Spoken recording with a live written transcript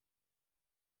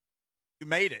You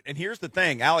made it. And here's the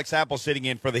thing. Alex Apple sitting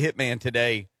in for the Hitman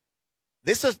today.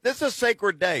 This is a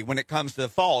sacred day when it comes to the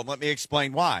fall, and let me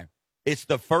explain why. It's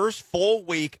the first full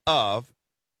week of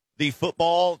the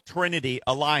football trinity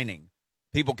aligning.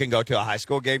 People can go to a high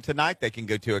school game tonight. They can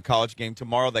go to a college game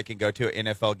tomorrow. They can go to an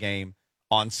NFL game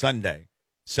on Sunday.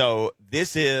 So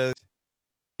this is,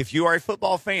 if you are a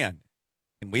football fan,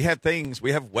 and we have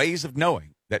ways of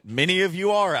knowing that many of you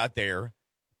are out there,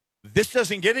 this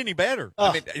doesn't get any better. Oh,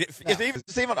 I mean,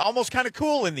 it's even almost kind of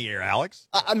cool in the air, Alex.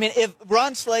 I mean, if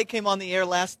Ron Slay came on the air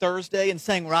last Thursday and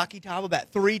sang Rocky Top about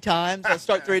 3 times, I'll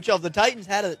start 3 each. If the Titans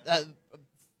had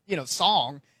a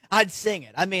song, I'd sing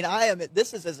it. I mean,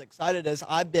 this is as excited as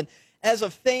I've been as a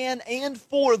fan and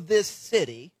for this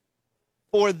city,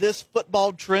 for this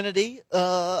football trinity,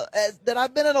 that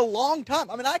I've been in a long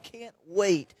time. I mean, I can't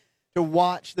wait to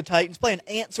watch the Titans play and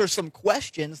answer some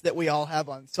questions that we all have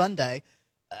on Sunday.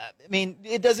 I mean,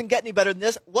 it doesn't get any better than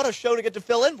this. What a show to get to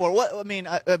fill in for.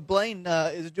 Blaine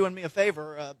is doing me a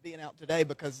favor being out today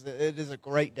because it is a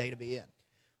great day to be in.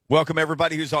 Welcome,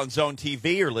 everybody who's on Zone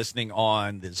TV or listening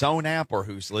on the Zone app or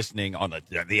who's listening on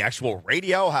the actual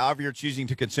radio, however you're choosing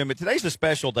to consume it. Today's a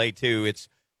special day, too.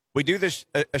 We do this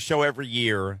a show every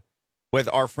year with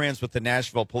our friends with the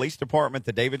Nashville Police Department,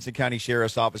 the Davidson County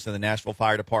Sheriff's Office, and the Nashville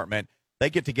Fire Department. They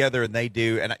get together and they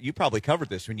do, and you probably covered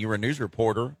this when you were a news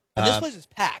reporter. And this place is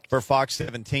packed. For Fox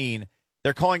 17.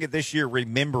 They're calling it this year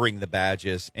Remembering the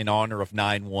Badges in honor of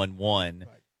 9/11.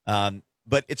 Right.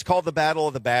 But it's called the Battle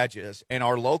of the Badges, and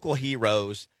our local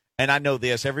heroes, and I know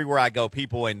this, everywhere I go,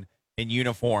 people in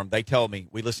uniform, they tell me,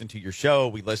 we listen to your show,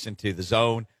 we listen to The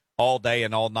Zone all day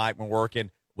and all night when we're working.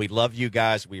 We love you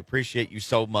guys. We appreciate you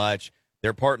so much.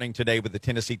 They're partnering today with the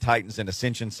Tennessee Titans and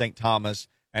Ascension St. Thomas.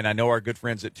 And I know our good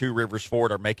friends at Two Rivers Ford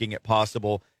are making it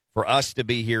possible for us to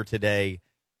be here today.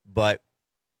 But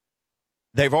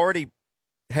they've already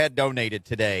had donated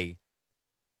today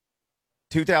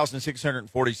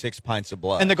 2,646 pints of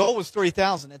blood. And the goal was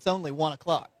 3,000. It's only 1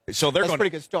 o'clock. So that's a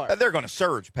pretty good start. They're going to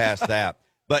surge past that.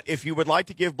 But if you would like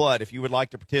to give blood, if you would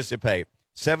like to participate,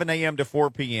 7 a.m. to 4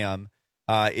 p.m.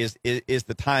 Is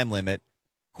the time limit.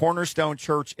 Cornerstone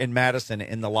Church in Madison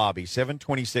in the lobby,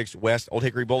 726 West Old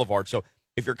Hickory Boulevard. So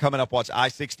if you're coming up what's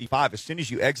I-65, as soon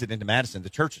as you exit into Madison, the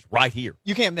church is right here.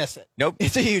 You can't miss it. Nope.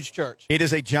 It's a huge church. It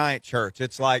is a giant church.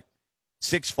 It's like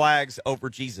Six Flags over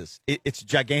Jesus. It's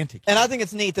gigantic. And I think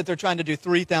it's neat that they're trying to do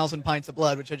 3,000 pints of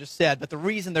blood, which I just said. But the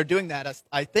reason they're doing that,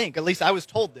 I think, at least I was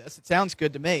told this, it sounds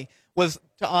good to me, was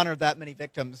to honor that many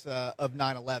victims of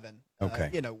 9/11.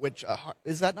 Okay. Which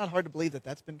is that not hard to believe that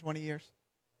that's been 20 years?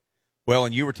 Well,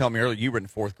 and you were telling me earlier you were in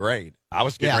 4th grade. I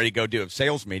was getting ready to go do a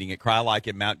sales meeting at Cry-Like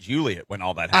in Mount Juliet when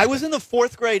all that happened. I was in the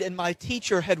 4th grade, and my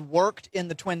teacher had worked in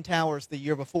the Twin Towers the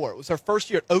year before. It was her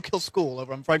first year at Oak Hill School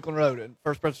over on Franklin Road in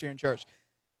First Presbyterian Church.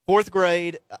 4th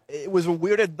grade, it was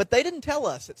but they didn't tell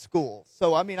us at school.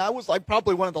 So, I mean, I was like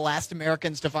probably one of the last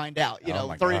Americans to find out.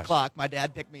 3 o'clock, my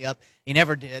dad picked me up. He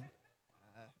never did.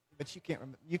 But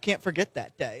you can't forget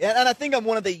that day. And I think I'm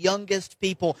one of the youngest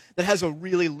people that has a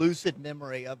really lucid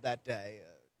memory of that day.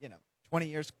 20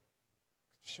 years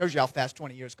shows you how fast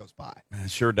 20 years goes by. It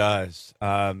sure does.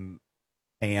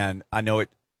 And I know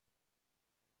it.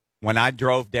 When I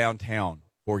drove downtown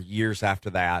for years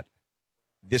after that,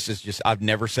 this is just, I've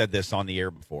never said this on the air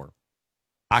before.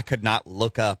 I could not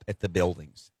look up at the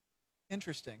buildings.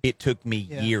 Interesting. It took me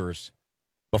years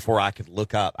before I could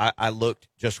look up. I looked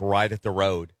just right at the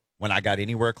road. When I got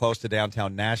anywhere close to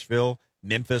downtown Nashville,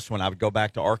 Memphis, when I would go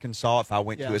back to Arkansas, if I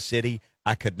went to a city,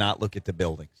 I could not look at the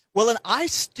buildings. Well, and I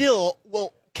still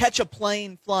will catch a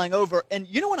plane flying over, and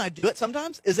you know when I do it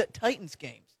sometimes is at Titans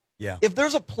games. Yeah. If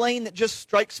there's a plane that just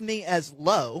strikes me as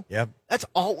low, that's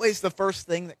always the first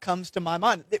thing that comes to my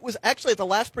mind. It was actually at the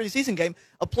last preseason game,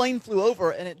 a plane flew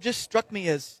over, and it just struck me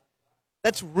as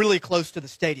that's really close to the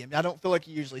stadium. I don't feel like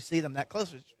you usually see them that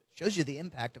close. It shows you the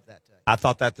impact of that day. I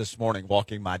thought that this morning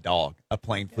walking my dog. A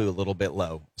plane flew a little bit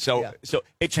low. So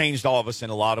it changed all of us in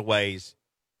a lot of ways.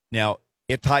 Now,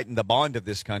 it tightened the bond of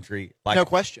this country. No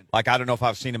question. Like I don't know if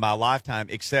I've seen in my lifetime,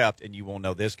 except, and you won't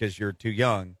know this because you're too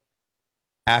young,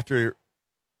 after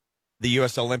the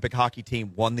U.S. Olympic hockey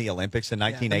team won the Olympics in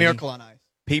 1980. The Miracle on Ice.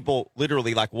 People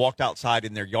literally walked outside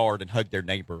in their yard and hugged their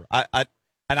neighbor. And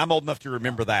I'm old enough to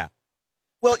remember that.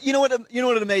 Well, you know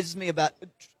what amazes me about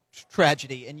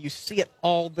tragedy, and you see it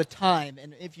all the time.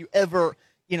 And if you ever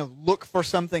look for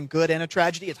something good in a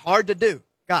tragedy, it's hard to do.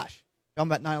 Gosh,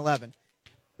 talking about 9/11.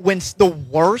 When the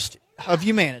worst of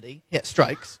humanity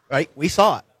strikes, right? We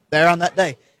saw it there on that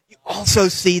day. You also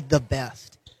see the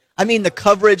best. I mean, the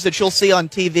coverage that you'll see on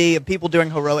TV of people doing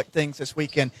heroic things this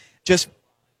weekend just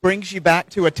brings you back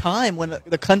to a time when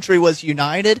the country was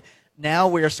united. Now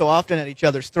we are so often at each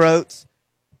other's throats.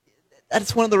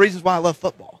 That's one of the reasons why I love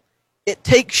football. It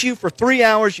takes you for 3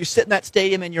 hours, you sit in that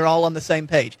stadium, and you're all on the same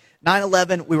page.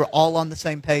 9/11, we were all on the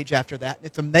same page after that.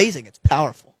 It's amazing. It's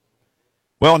powerful.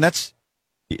 Well, and that's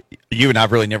you and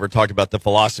I've really never talked about the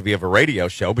philosophy of a radio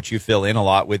show, but you fill in a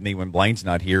lot with me when Blaine's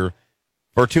not here.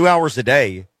 For 2 hours a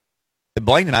day,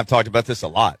 Blaine and I have talked about this a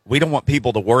lot. We don't want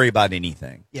people to worry about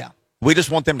anything. Yeah. We just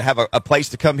want them to have a place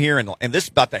to come here, and this is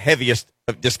about the heaviest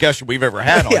discussion we've ever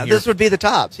had on yeah, here. This would be the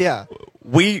tops, yeah.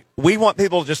 We want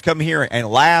people to just come here and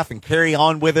laugh and carry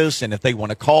on with us, and if they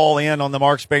want to call in on the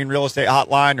Mark Spain Real Estate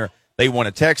Hotline, or they want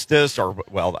to text us, or,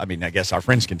 well, I mean, I guess our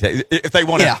friends can text. If they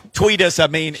want to tweet us, I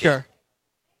mean. Sure.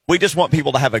 We just want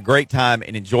people to have a great time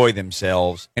and enjoy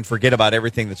themselves and forget about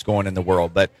everything that's going in the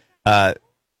world. But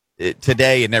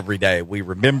today and every day, we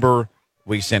remember,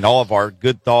 we send all of our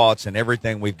good thoughts and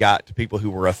everything we've got to people who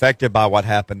were affected by what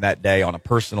happened that day on a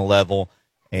personal level.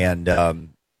 And,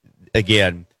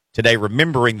 again, today,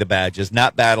 remembering the badges,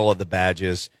 not Battle of the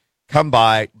Badges. Come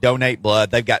by, donate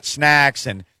blood. They've got snacks,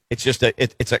 and it's just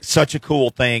such a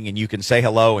cool thing. And you can say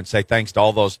hello and say thanks to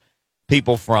all those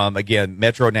people from, again,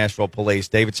 Metro Nashville Police,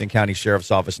 Davidson County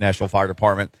Sheriff's Office, Nashville Fire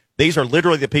Department. These are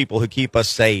literally the people who keep us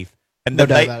safe. And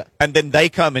then they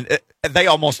come and they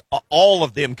almost all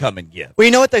of them come and give. Well,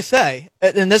 you know what they say,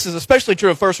 and this is especially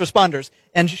true of first responders,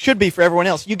 and should be for everyone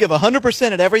else. You give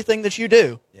 100% at everything that you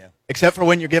do, except for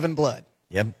when you're giving blood.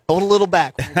 Yep. Hold a little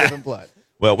back when you're giving blood.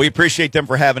 Well, we appreciate them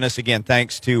for having us again.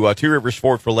 Thanks to Two Rivers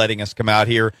Ford for letting us come out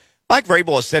here. Mike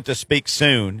Vrabel is set to speak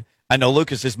soon. I know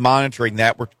Lucas is monitoring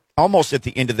that. We're almost at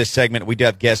the end of this segment. We do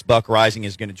have guest Buck Reising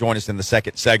is going to join us in the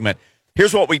second segment.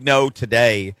 Here's what we know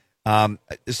today. I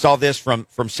saw this from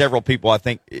several people. I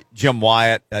think Jim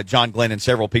Wyatt, John Glenn, and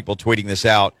several people tweeting this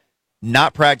out.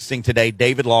 Not practicing today,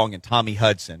 David Long and Tommy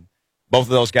Hudson. Both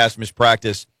of those guys missed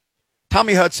practice.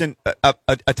 Tommy Hudson,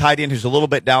 a tight end who's a little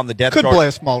bit down the depth chart. Could play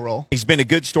a small role. He's been a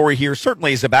good story here.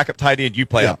 Certainly as a backup tight end, you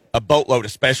play a boatload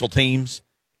of special teams.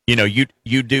 You know,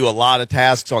 you do a lot of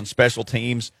tasks on special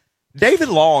teams. David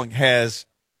Long has,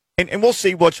 and we'll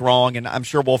see what's wrong, and I'm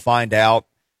sure we'll find out,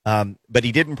 but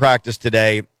he didn't practice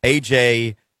today.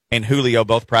 A.J. and Julio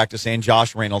both practice, and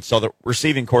Josh Reynolds, so the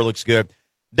receiving core looks good.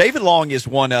 David Long is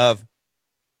one of,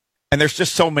 and there's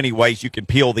just so many ways you can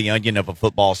peel the onion of a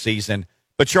football season,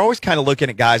 but you're always kind of looking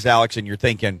at guys, Alex, and you're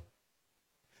thinking,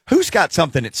 who's got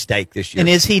something at stake this year? And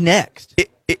is he next?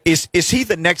 Is he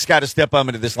the next guy to step up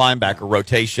into this linebacker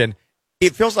rotation?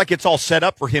 It feels like it's all set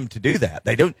up for him to do that.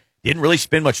 They didn't really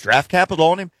spend much draft capital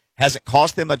on him. Hasn't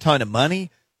cost them a ton of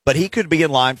money, but he could be in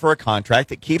line for a contract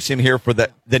that keeps him here for the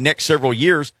next several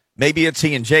years. Maybe it's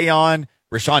he and Jayon.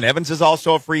 Rashaan Evans is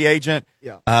also a free agent.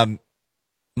 Yeah.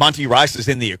 Monty Rice is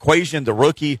in the equation, the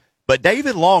rookie. But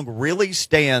David Long really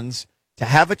stands to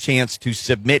have a chance to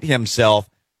submit himself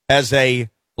as a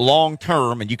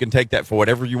long-term, and you can take that for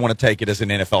whatever you want to take it as an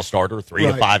NFL starter. 3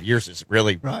 to 5 years is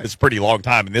really it's a pretty long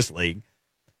time in this league.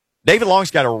 David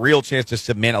Long's got a real chance to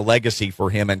cement a legacy for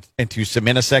him and to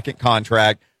cement a second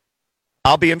contract.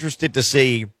 I'll be interested to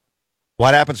see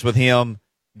what happens with him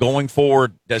going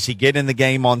forward. Does he get in the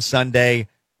game on Sunday?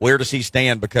 Where does he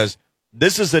stand? Because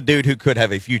this is a dude who could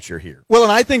have a future here. Well,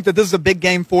 and I think that this is a big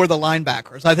game for the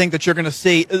linebackers. I think that you're going to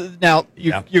see now.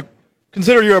 You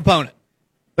consider your opponent.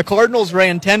 The Cardinals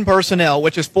ran 10 personnel,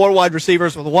 which is 4 wide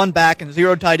receivers with 1 back and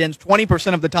 0 tight ends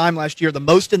 20% of the time last year, the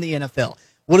most in the NFL.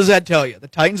 What does that tell you? The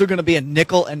Titans are going to be a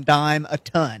nickel and dime a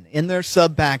ton in their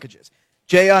sub packages.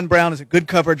 Jayon Brown is a good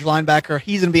coverage linebacker.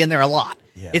 He's going to be in there a lot.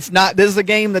 Yeah. This is a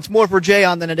game that's more for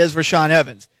Jayon than it is for Rashaan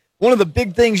Evans. One of the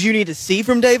big things you need to see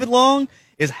from David Long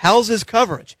is how's his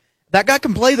coverage. That guy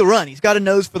can play the run. He's got a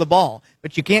nose for the ball,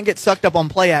 but you can't get sucked up on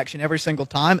play action every single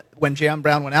time. When Jayon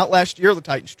Brown went out last year, the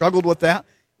Titans struggled with that.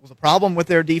 It was a problem with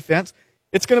their defense.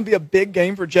 It's going to be a big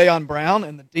game for Jayon Brown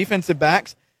and the defensive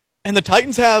backs. And the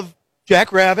Titans have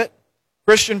Jack Rabbit,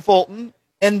 Christian Fulton,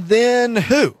 and then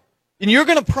who? And you're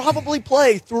going to probably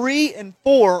play 3 and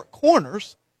 4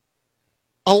 corners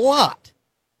a lot.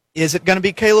 Is it going to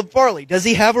be Caleb Farley? Does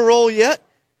he have a role yet?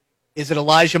 Is it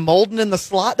Elijah Molden in the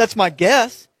slot? That's my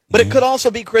guess. But it could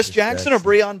also be Chris Jackson or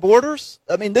Breon Borders.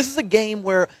 I mean, this is a game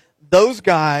where those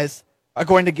guys are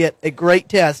going to get a great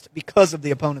test because of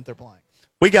the opponent they're playing.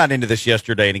 We got into this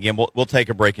yesterday, and again, we'll take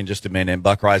a break in just a minute, and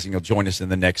Buck Reising will join us in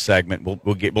the next segment.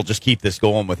 We'll just keep this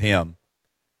going with him.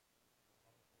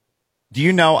 Do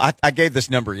you know, I gave this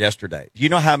number yesterday. Do you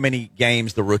know how many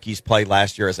games the rookies played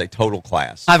last year as a total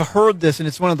class? I've heard this, and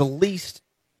it's one of the least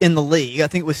in the league. I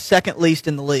think it was second least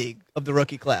in the league of the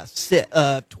rookie class, 12.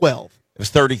 It was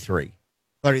 33.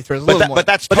 33. A little more. But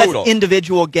that's total. That's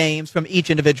individual games from each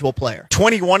individual player.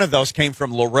 21 of those came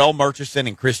from Laurel Murchison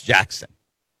and Chris Jackson.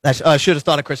 I should have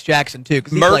thought of Chris Jackson, too.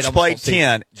 Murch played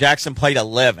 10. Jackson played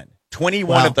 11.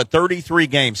 21 of the 33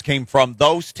 games came from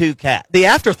those two cats. The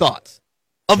afterthoughts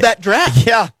of that draft.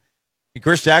 Yeah.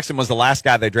 Chris Jackson was the last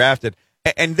guy they drafted.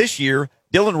 And this year,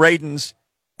 Dylan Radens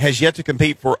has yet to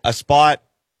compete for a spot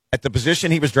at the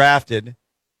position he was drafted,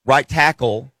 right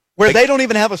tackle. Where they don't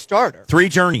even have a starter. 3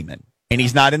 journeymen, and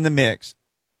he's not in the mix.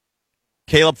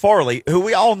 Caleb Farley, who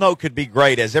we all know could be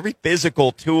great, has every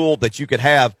physical tool that you could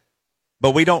have,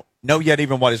 but we don't know yet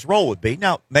even what his role would be.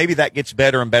 Now, maybe that gets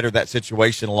better and better, that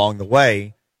situation along the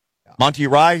way. Monty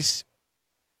Rice.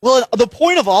 Well, the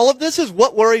point of all of this is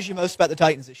what worries you most about the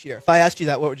Titans this year? If I asked you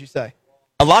that, what would you say?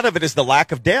 A lot of it is the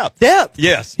lack of depth. Depth.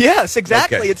 Yes. Yes,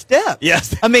 exactly. Okay. It's depth.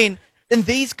 Yes. I mean, and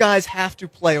these guys have to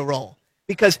play a role.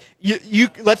 Because you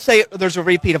let's say there's a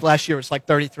repeat of last year. It's like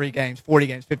 33 games, 40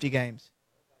 games, 50 games.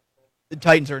 The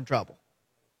Titans are in trouble.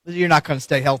 You're not going to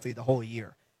stay healthy the whole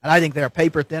year. And I think they're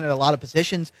paper thin at a lot of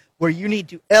positions where you need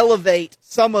to elevate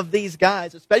some of these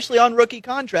guys, especially on rookie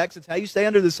contracts. It's how you stay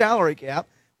under the salary cap.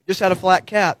 Just had a flat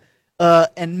cap.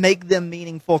 And make them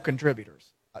meaningful contributors.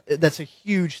 That's a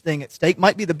huge thing at stake.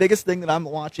 Might be the biggest thing that I'm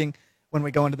watching when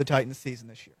we go into the Titans season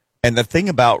this year. And the thing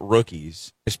about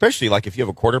rookies, especially like if you have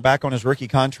a quarterback on his rookie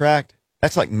contract,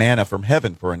 that's like manna from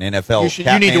heaven for an NFL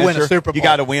You need to win a Super Bowl. You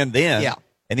got to win then. Yeah.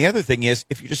 And the other thing is,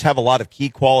 if you just have a lot of key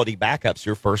quality backups,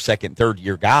 your first, second, third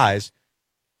year guys,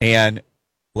 and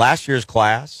last year's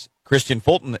class, Christian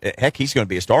Fulton, heck, he's going to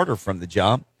be a starter from the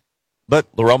jump. But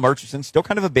Laurel Murchison's still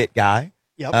kind of a bit guy.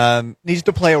 Yep. Needs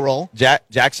to play a role.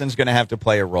 Jackson's going to have to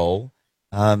play a role.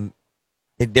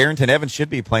 Darrington Evans should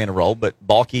be playing a role, but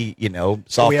bulky,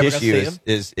 soft tissue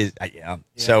is.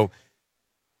 So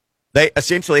they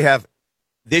essentially have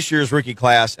this year's rookie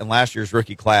class and last year's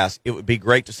rookie class. It would be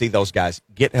great to see those guys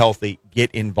get healthy, get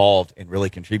involved, and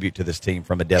really contribute to this team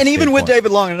from a depth. And even standpoint. with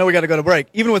David Long, I know we got to go to break.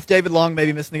 Even with David Long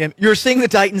maybe missing the game, you're seeing the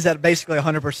Titans at basically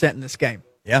 100% in this game.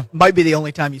 Yeah, might be the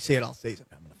only time you see it all season.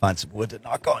 I'm going to find some wood to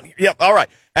knock on here. Yep. All right,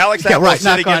 Alex. Apple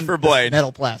sitting in for Blaine.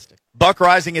 Metal plastic. Buck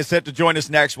Reising is set to join us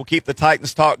next. We'll keep the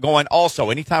Titans talk going. Also,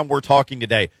 anytime we're talking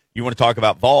today, you want to talk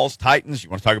about Vols, Titans, you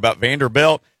want to talk about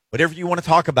Vanderbilt, whatever you want to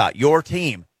talk about, your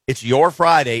team. It's your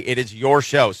Friday. It is your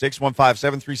show.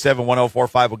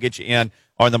 615-737-1045 will get you in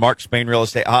on the Mark Spain Real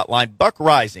Estate Hotline. Buck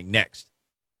Reising next.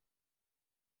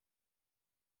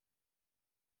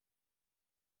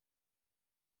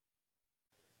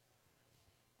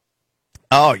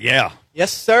 Oh, yeah.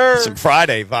 Yes, sir. Some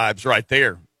Friday vibes right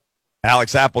there.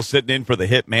 Alex Apple sitting in for the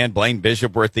hitman, Blaine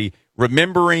Bishop. We're at the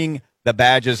Remembering the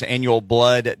Badges annual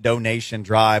blood donation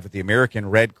drive at the American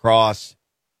Red Cross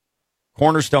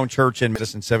Cornerstone Church in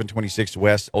Madison, 726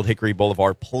 West Old Hickory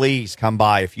Boulevard. Please come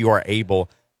by if you are able.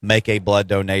 Make a blood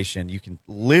donation. You can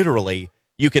literally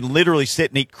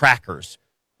sit and eat crackers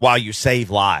while you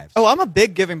save lives. Oh, I'm a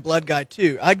big giving blood guy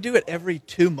too. I do it every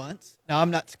 2 months. Now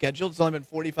I'm not scheduled. It's only been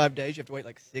 45 days. You have to wait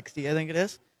like 60, I think it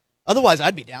is. Otherwise,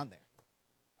 I'd be down there.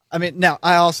 I mean, now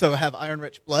I also have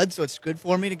iron-rich blood, so it's good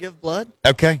for me to give blood.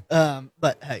 Okay.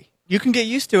 But hey, you can get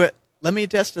used to it. Let me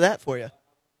attest to that for you.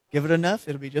 Give it enough,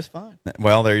 it'll be just fine.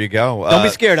 Well, there you go. Don't be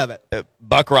scared of it.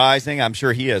 Buck Reising, I'm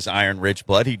sure he has iron-rich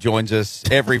blood. He joins us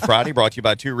every Friday, brought to you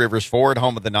by Two Rivers Ford,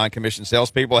 home of the non-commissioned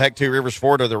salespeople. Heck, Two Rivers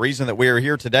Ford are the reason that we are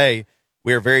here today.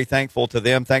 We are very thankful to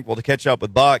them, thankful to catch up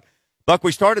with Buck. Buck,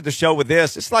 we started the show with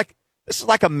this. This is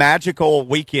like a magical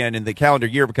weekend in the calendar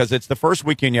year because it's the first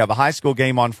weekend you have a high school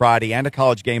game on Friday and a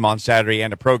college game on Saturday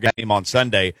and a pro game on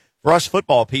Sunday. For us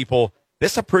football people,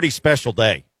 this is a pretty special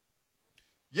day.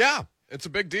 Yeah. It's a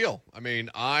big deal. I mean,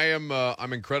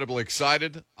 I'm incredibly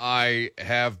excited. I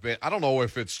don't know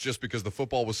if it's just because the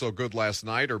football was so good last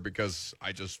night or because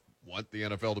I just want the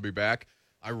NFL to be back.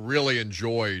 I really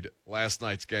enjoyed last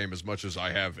night's game as much as I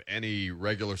have any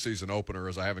regular season opener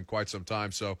as I have in quite some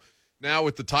time. So now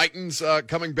with the Titans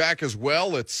coming back as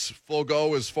well, it's full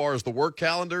go as far as the work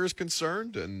calendar is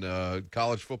concerned, and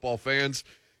college football fans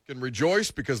can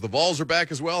rejoice because the Vols are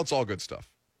back as well. It's all good stuff.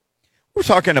 We're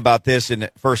talking about this in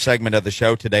the first segment of the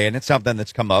show today, and it's something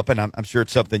that's come up, and I'm sure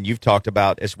it's something you've talked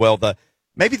about as well.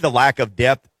 Maybe the lack of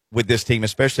depth with this team,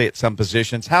 especially at some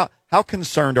positions. How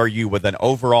concerned are you with an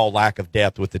overall lack of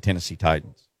depth with the Tennessee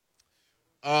Titans?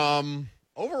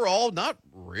 Overall, not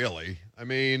really. I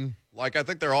mean, I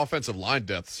think their offensive line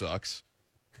depth sucks.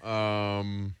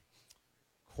 Corner,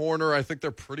 I think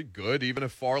they're pretty good, even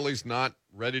if Farley's not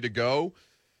ready to go.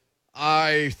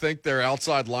 I think their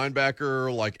outside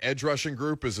linebacker, edge rushing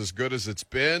group is as good as it's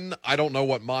been. I don't know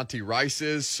what Monty Rice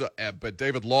is, but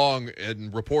David Long,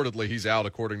 and reportedly he's out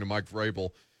according to Mike Vrabel.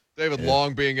 David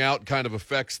Long being out kind of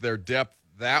affects their depth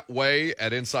that way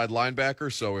at inside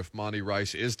linebacker. So if Monty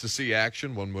Rice is to see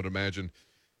action, one would imagine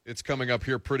it's coming up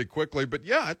here pretty quickly. But,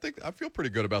 yeah, I feel pretty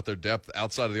good about their depth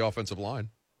outside of the offensive line.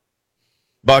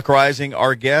 Buck Reising,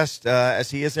 our guest,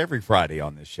 as he is every Friday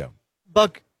on this show.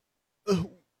 Buck,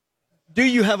 do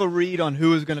you have a read on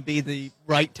who is going to be the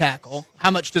right tackle? How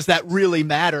much does that really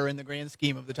matter in the grand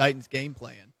scheme of the Titans' game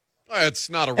plan? It's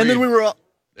not a read. And then we were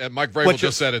Mike Vrabel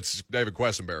just said it's David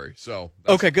Quessenberry. So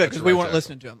okay, good, because we weren't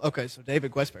listening to him. Okay, so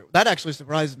David Quessenberry. That actually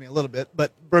surprises me a little bit.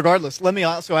 But regardless, let me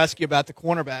also ask you about the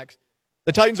cornerbacks.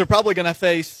 The Titans are probably going to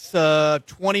face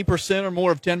 20% or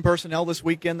more of 10 personnel this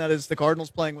weekend. That is the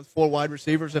Cardinals playing with 4 wide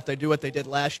receivers if they do what they did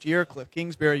last year. Cliff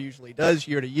Kingsbury usually does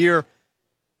year to year.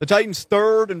 The Titans'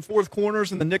 third and fourth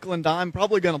corners and the nickel and dime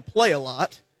probably going to play a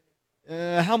lot.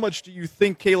 How much do you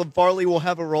think Caleb Farley will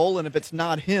have a role? And if it's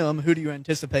not him, who do you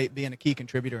anticipate being a key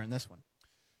contributor in this one?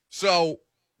 So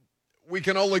we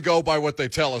can only go by what they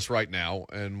tell us right now.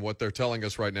 And what they're telling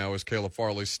us right now is Caleb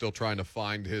Farley's still trying to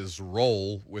find his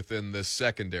role within this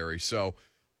secondary. So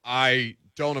I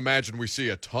don't imagine we see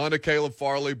a ton of Caleb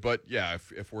Farley. But, yeah,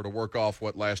 if we're to work off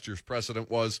what last year's precedent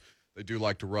was, they do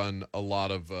like to run a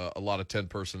lot of 10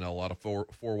 personnel, a lot of four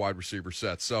wide receiver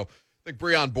sets. So I think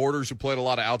Breon Borders, who played a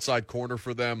lot of outside corner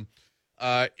for them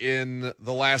in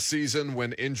the last season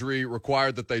when injury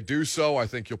required that they do so, I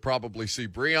think you'll probably see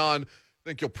Breon. I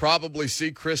think you'll probably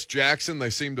see Chris Jackson. They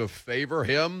seem to favor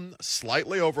him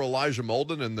slightly over Elijah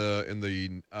Molden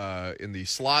in the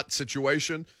slot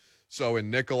situation. So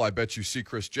in nickel, I bet you see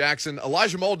Chris Jackson.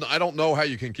 Elijah Molden, I don't know how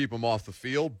you can keep him off the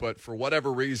field, but for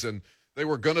whatever reason, they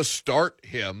were going to start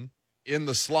him in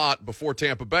the slot before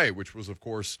Tampa Bay, which was, of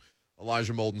course,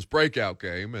 Elijah Molden's breakout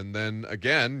game. And then,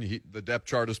 again, the depth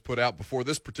chart is put out before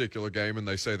this particular game, and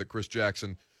they say that Chris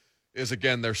Jackson is,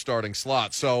 again, their starting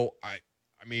slot. So, I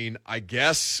mean, I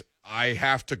guess I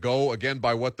have to go, again,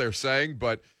 by what they're saying,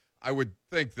 but I would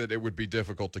think that it would be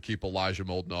difficult to keep Elijah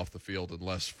Molden off the field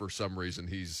unless, for some reason,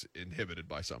 he's inhibited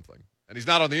by something. And he's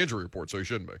not on the injury report, so he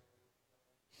shouldn't be.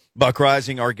 Buck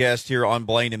Reising, our guest here on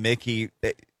Blaine and Mickey.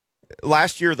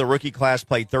 Last year, the rookie class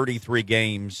played 33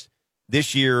 games.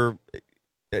 This year,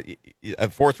 a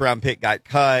fourth-round pick got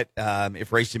cut.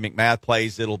 If Racing McMath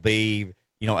plays, it'll be,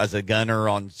 as a gunner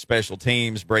on special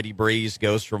teams. Brady Breeze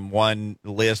goes from one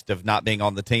list of not being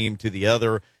on the team to the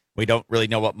other. We don't really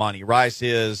know what Monty Rice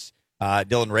is.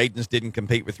 Dylan Radins didn't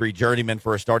compete with 3 journeymen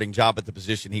for a starting job at the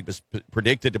position he was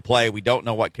predicted to play. We don't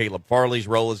know what Caleb Farley's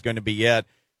role is going to be yet.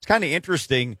 It's kind of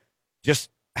interesting just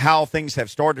how things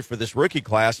have started for this rookie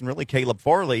class, and really Caleb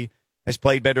Farley has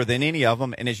played better than any of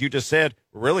them. And as you just said,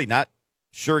 we're really not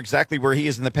sure exactly where he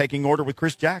is in the pecking order with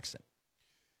Chris Jackson.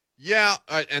 Yeah,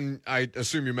 and I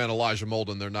assume you meant Elijah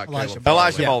Molden. They're not Elijah Caleb Farley.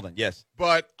 Elijah Molden, yes.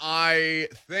 But I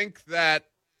think that,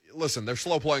 listen, they're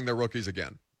slow playing their rookies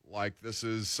again. Like, this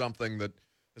is something that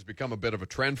has become a bit of a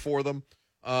trend for them.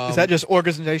 Is that just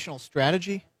organizational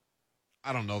strategy?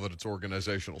 I don't know that it's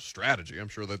organizational strategy. I'm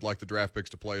sure they'd like the draft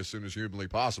picks to play as soon as humanly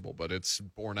possible, but it's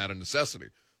born out of necessity.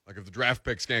 Like, if the draft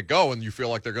picks can't go and you feel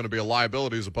like they're going to be a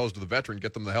liability as opposed to the veteran,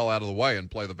 get them the hell out of the way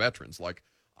and play the veterans. Like,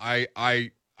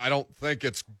 I don't think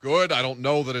it's good. I don't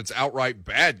know that it's outright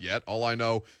bad yet. All I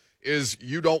know is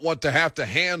you don't want to have to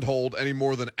handhold any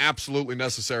more than absolutely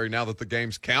necessary now that the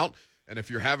games count. And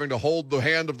if you're having to hold the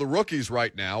hand of the rookies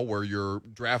right now, where your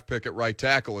draft pick at right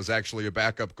tackle is actually a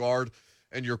backup guard,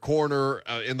 and your corner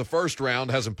in the first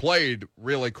round hasn't played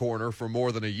really corner for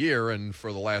more than a year, and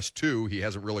for the last 2, he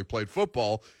hasn't really played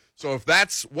football. So if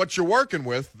that's what you're working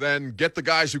with, then get the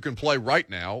guys who can play right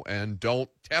now and don't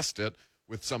test it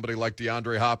with somebody like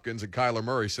DeAndre Hopkins and Kyler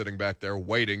Murray sitting back there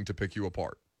waiting to pick you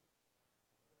apart.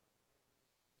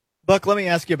 Buck, let me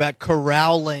ask you about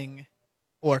corralling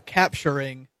or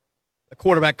capturing the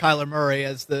quarterback Kyler Murray,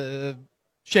 as the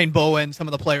Shane Bowen, some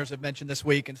of the players have mentioned this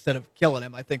week, instead of killing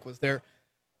him, I think was their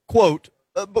quote.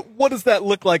 But what does that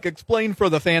look like? Explain for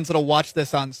the fans that'll watch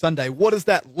this on Sunday. What does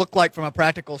that look like from a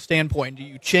practical standpoint? Do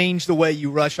you change the way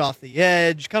you rush off the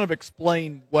edge? Kind of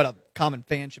explain what a common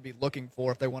fan should be looking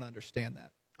for if they want to understand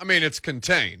that. I mean, it's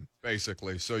contained,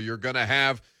 basically. So you're going to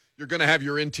have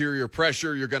your interior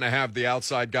pressure. You're going to have the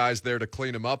outside guys there to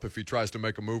clean him up if he tries to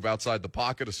make a move outside the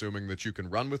pocket, assuming that you can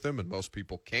run with him, and most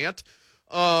people can't.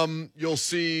 You'll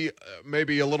see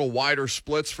maybe a little wider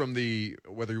splits from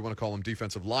whether you want to call them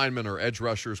defensive linemen or edge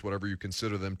rushers, whatever you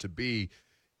consider them to be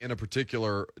in a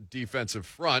particular defensive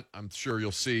front. I'm sure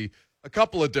you'll see a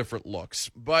couple of different looks.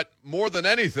 But more than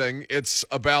anything, it's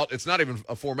not even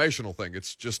a formational thing.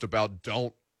 It's just about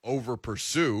don't over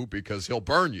pursue, because he'll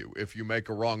burn you if you make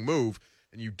a wrong move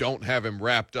and you don't have him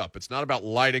wrapped up. It's not about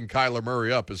lighting Kyler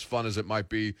Murray up, as fun as it might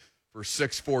be for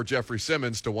 6'4" Jeffrey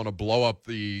Simmons to want to blow up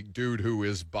the dude who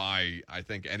is, by I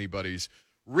think anybody's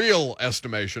real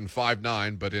estimation,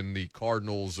 5'9", but in the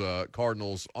Cardinals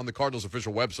on the Cardinals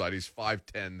official website, he's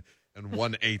 5'10" and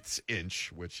 1/8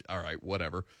 inch. Which, all right,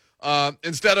 whatever.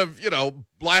 Instead of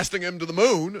blasting him to the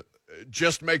moon,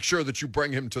 just make sure that you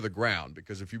bring him to the ground,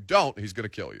 because if you don't, he's going to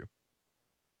kill you.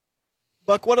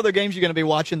 Buck, what other games are you going to be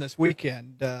watching this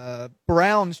weekend?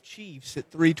 Browns Chiefs at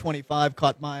 3:25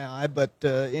 caught my eye, but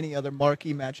any other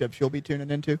marquee matchups you'll be tuning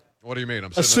into? What do you mean?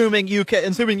 Assuming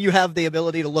you have the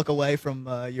ability to look away from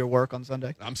your work on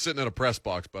Sunday. I'm sitting in a press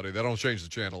box, buddy. They don't change the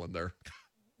channel in there.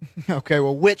 Okay,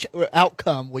 well, which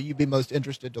outcome will you be most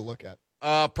interested to look at?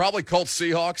 Probably Colts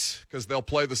Seahawks, because they'll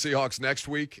play the Seahawks next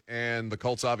week, and the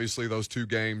Colts, obviously, those two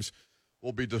games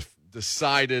will be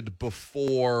decided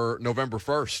before November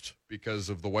 1st because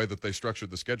of the way that they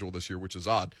structured the schedule this year, which is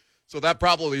odd. So that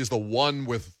probably is the one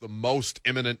with the most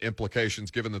imminent implications,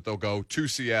 given that they'll go to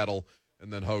Seattle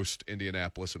and then host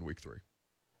Indianapolis in week 3.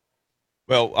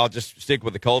 Well, I'll just stick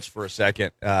with the Colts for a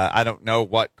second. I don't know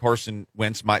what Carson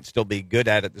Wentz might still be good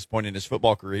at this point in his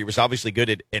football career. He was obviously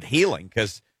good at healing,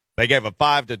 because they gave a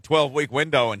 5 to 12 week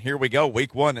window, and here we go,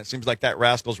 week 1. It seems like that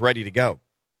rascal's ready to go.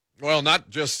 Well, not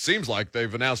just seems like,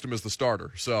 they've announced him as the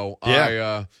starter. So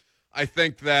yeah. I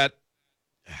think that,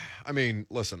 I mean,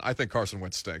 listen, I think Carson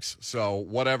Wentz stinks. So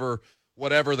whatever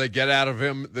they get out of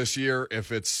him this year,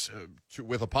 if it's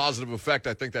with a positive effect,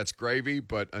 I think that's gravy.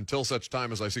 But until such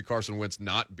time as I see Carson Wentz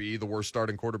not be the worst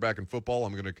starting quarterback in football,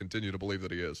 I'm going to continue to believe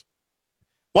that he is.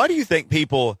 Why do you think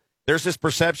there's this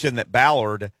perception that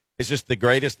Ballard is just the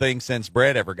greatest thing since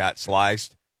bread ever got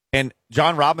sliced? And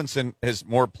John Robinson has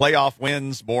more playoff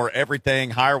wins, more everything,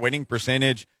 higher winning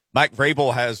percentage. Mike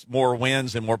Vrabel has more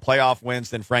wins and more playoff wins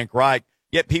than Frank Reich.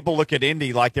 Yet people look at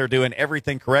Indy like they're doing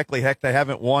everything correctly. Heck, they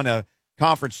haven't won a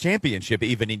conference championship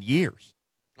even in years.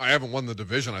 I haven't won the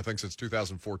division, I think, since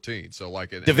 2014. So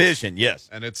division, yes.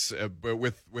 And it's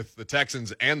with the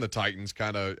Texans and the Titans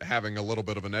kind of having a little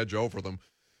bit of an edge over them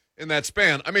in that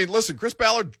span. I mean, listen, Chris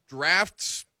Ballard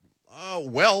drafts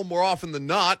well more often than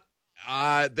not.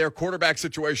 Their quarterback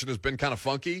situation has been kind of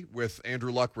funky, with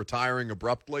Andrew Luck retiring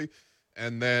abruptly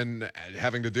and then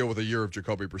having to deal with a year of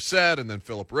Jacoby Brissett, and then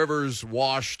Phillip Rivers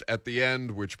washed at the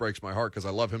end, which breaks my heart because I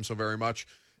love him so very much.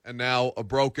 And now a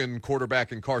broken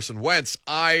quarterback in Carson Wentz.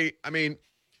 I mean,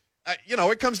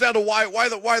 it comes down to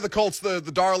why the Colts the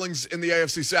darlings in the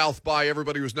AFC South by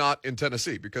everybody who's not in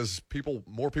Tennessee, because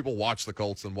more people watch the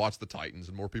Colts than watch the Titans,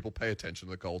 and more people pay attention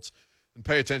to the Colts and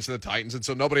pay attention to the Titans. And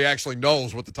so nobody actually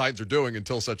knows what the Titans are doing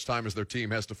until such time as their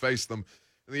team has to face them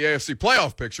in the AFC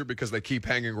playoff picture, because they keep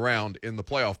hanging around in the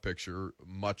playoff picture,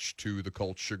 much to the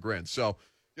Colts' chagrin. So,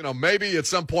 maybe at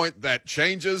some point that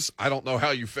changes. I don't know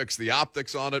how you fix the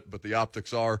optics on it, but the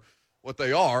optics are what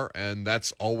they are, and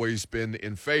that's always been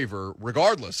in favor,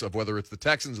 regardless of whether it's the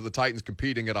Texans or the Titans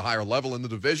competing at a higher level in the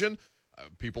division.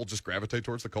 People just gravitate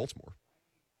towards the Colts more.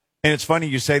 And it's funny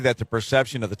you say that, the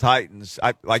perception of the Titans.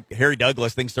 Like Harry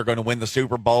Douglas thinks they're going to win the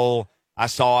Super Bowl. I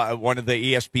saw one of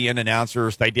the ESPN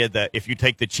announcers, they did that if you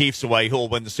take the Chiefs away, who will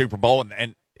win the Super Bowl,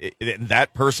 and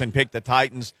that person picked the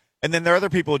Titans. And then there are other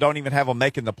people who don't even have them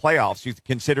making the playoffs. You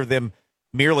consider them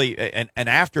merely an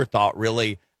afterthought,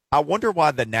 really. I wonder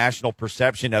why the national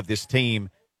perception of this team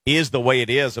is the way it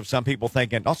is, of some people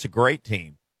thinking, oh, it's a great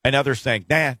team, and others think,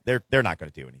 nah, they're not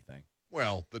going to do anything.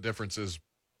 Well, the difference is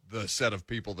the set of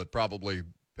people that probably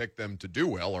picked them to do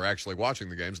well are actually watching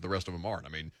the games, and the rest of them aren't. I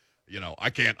mean,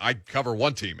 I cover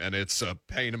one team, and it's a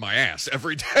pain in my ass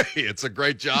every day. It's a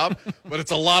great job, but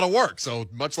it's a lot of work. So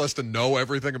much less to know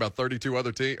everything about 31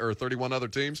 other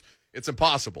teams, it's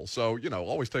impossible. So,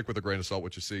 always take with a grain of salt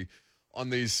what you see on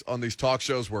these talk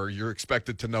shows where you're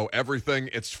expected to know everything.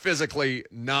 It's physically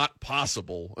not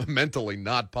possible, mentally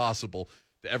not possible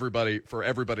for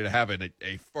everybody to have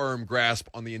a firm grasp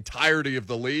on the entirety of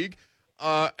the league.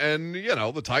 And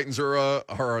the Titans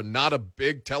are not a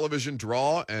big television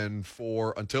draw, and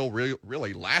until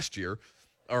really last year,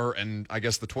 and I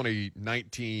guess the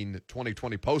 2019-2020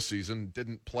 postseason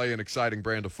didn't play an exciting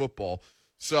brand of football.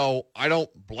 So I don't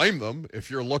blame them.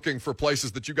 If you're looking for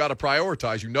places that you got to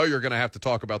prioritize, you're going to have to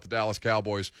talk about the Dallas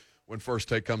Cowboys when First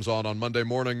Take comes on Monday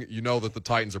morning. You know that the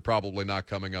Titans are probably not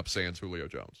coming up sans Julio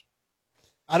Jones.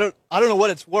 I don't know what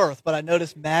it's worth, but I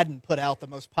noticed Madden put out the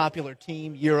most popular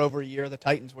team year over year. The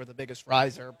Titans were the biggest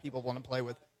riser. People want to play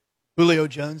with Julio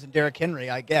Jones and Derrick Henry,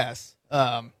 I guess.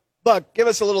 Buck, give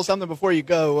us a little something before you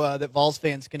go that Vols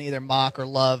fans can either mock or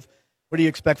love. What do you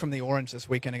expect from the Orange this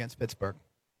weekend against Pittsburgh?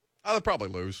 They'll probably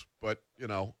lose, but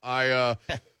I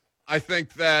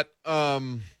think that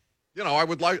I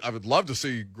would love to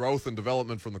see growth and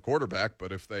development from the quarterback,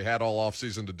 but if they had all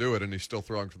offseason to do it and he's still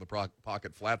throwing from the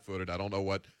pocket flat-footed, I don't know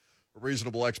what a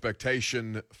reasonable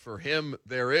expectation for him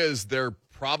there is. They're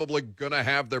probably going to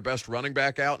have their best running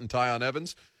back out in Tyon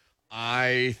Evans.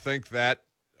 I think that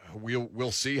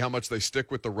we'll see how much they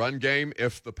stick with the run game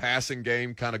if the passing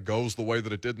game kind of goes the way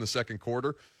that it did in the second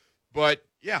quarter. But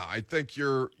yeah, I think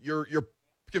you're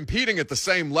competing at the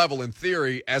same level in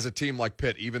theory as a team like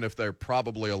Pitt, even if they're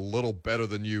probably a little better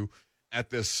than you at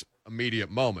this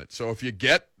immediate moment. So if you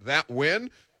get that win,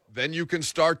 then you can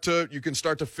start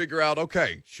to figure out,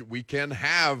 okay, we can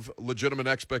have legitimate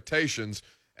expectations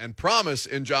and promise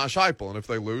in Josh Heupel. And if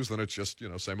they lose, then it's just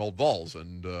same old Vols.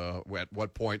 And at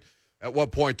what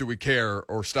point do we care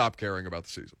or stop caring about the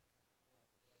season?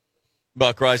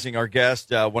 Buck Reising, our guest,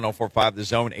 104.5 The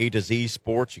Zone, A to Z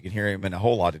Sports. You can hear him in a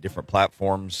whole lot of different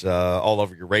platforms all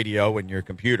over your radio and your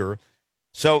computer.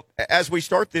 So as we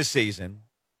start this season,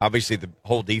 obviously the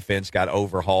whole defense got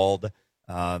overhauled.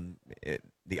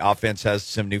 The offense has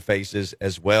some new faces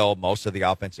as well. Most of the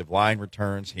offensive line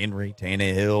returns. Henry,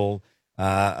 Tannehill,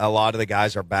 a lot of the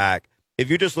guys are back. If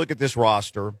you just look at this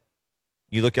roster,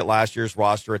 you look at last year's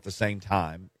roster at the same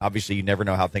time, obviously you never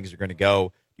know how things are going to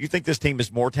go. Do you think this team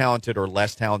is more talented or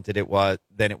less talented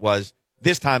than it was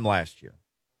this time last year?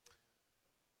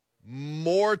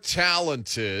 More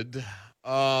talented.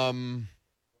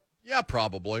 Yeah,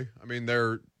 probably. I mean,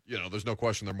 there's no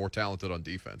question they're more talented on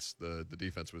defense. The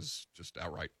defense was just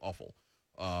outright awful.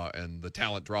 And the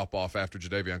talent drop-off after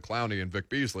Jadeveon Clowney and Vic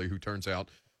Beasley, who turns out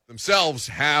themselves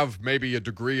have maybe a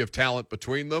degree of talent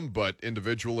between them, but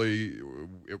individually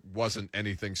it wasn't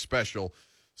anything special.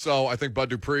 So I think Bud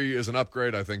Dupree is an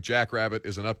upgrade. I think Jack Rabbit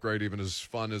is an upgrade, even as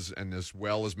fun as and as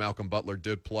well as Malcolm Butler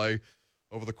did play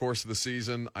over the course of the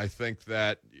season. I think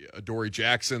that Adoree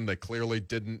Jackson, they clearly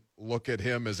didn't look at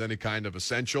him as any kind of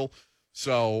essential.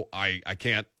 So I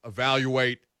can't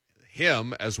evaluate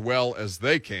him as well as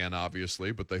they can,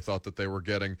 obviously, but they thought that they were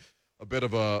getting a bit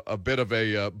of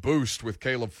a boost with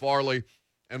Caleb Farley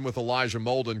and with Elijah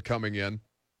Molden coming in.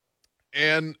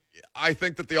 And I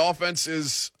think that the offense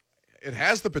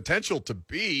has the potential to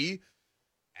be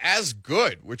as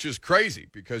good, which is crazy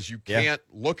because you can't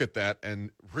look at that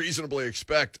and reasonably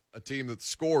expect a team that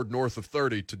scored north of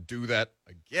 30 to do that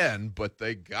again, but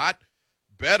they got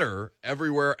better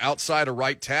everywhere outside of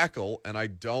right tackle, and I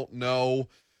don't know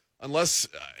unless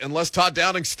Todd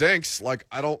Downing stinks,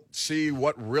 I don't see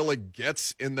what really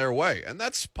gets in their way, and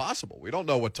that's possible. We don't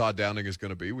know what Todd Downing is going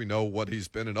to be. We know what he's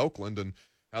been in Oakland and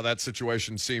how that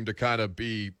situation seemed to kind of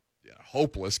be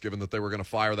hopeless, given that they were going to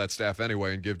fire that staff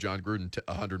anyway and give John Gruden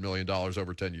 $100 million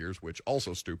over 10 years, which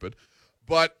also stupid.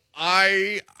 But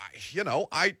I'm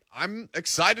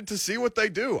excited to see what they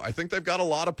do. I think they've got a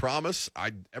lot of promise.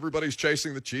 Everybody's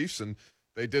chasing the Chiefs, and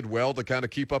they did well to kind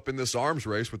of keep up in this arms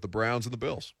race with the Browns and the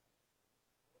Bills.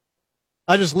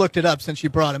 I just looked it up since you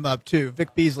brought him up, too.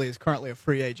 Vic Beasley is currently a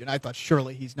free agent. I thought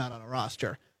surely he's not on a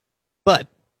roster. But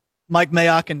Mike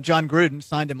Mayock and John Gruden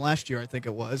signed him last year, I think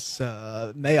it was.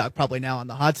 Mayock probably now on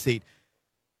the hot seat.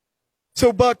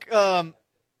 So, Buck,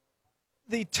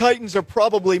 the Titans are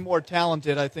probably more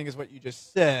talented, I think is what you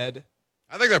just said.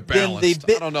 I think they're balanced.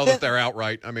 I don't know that they're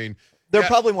outright. I mean, they're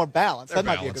probably more balanced. That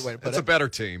balanced. Might be a good way to put it. It's a better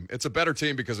team. It's a better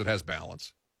team because it has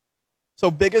balance. So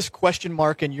biggest question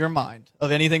mark in your mind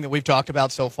of anything that we've talked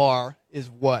about so far is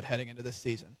what heading into this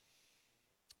season?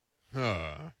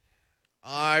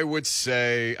 I would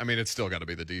say, it's still got to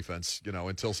be the defense,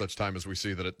 until such time as we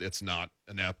see that it's not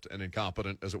inept and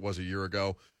incompetent as it was a year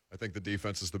ago. I think the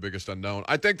defense is the biggest unknown.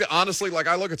 I think that honestly,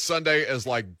 I look at Sunday as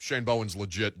Shane Bowen's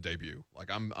legit debut.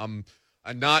 I'm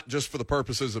not just for the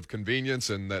purposes of convenience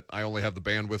and that I only have the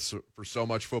bandwidth for so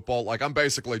much football. I'm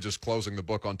basically just closing the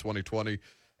book on 2020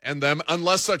 and them,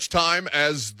 unless such time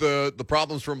as the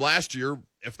problems from last year,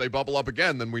 if they bubble up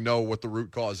again, then we know what the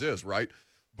root cause is, right?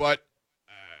 But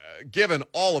given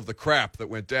all of the crap that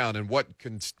went down and what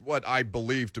I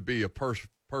believe to be a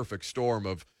perfect storm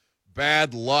of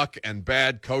bad luck and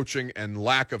bad coaching and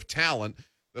lack of talent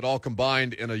that all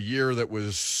combined in a year that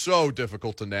was so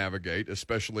difficult to navigate,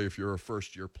 especially if you're a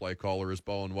first-year play caller, as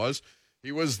Bowen was.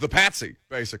 He was the patsy,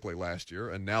 basically, last year,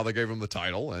 and now they gave him the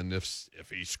title, and if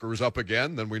he screws up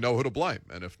again, then we know who to blame.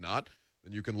 And if not,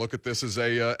 then you can look at this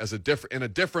in a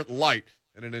different light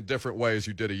and in a different way as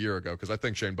you did a year ago, because I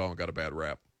think Shane Bowen got a bad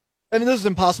rap. This is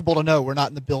impossible to know. We're not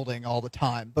in the building all the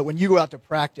time. But when you go out to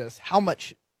practice, how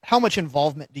much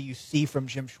involvement do you see from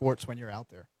Jim Schwartz when you're out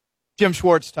there? Jim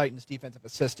Schwartz, Titans defensive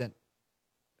assistant.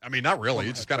 Not really.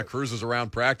 He just kind of cruises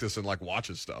around practice and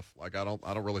watches stuff. I don't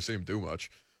really see him do much.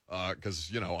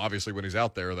 because obviously when he's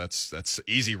out there, that's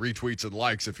easy retweets and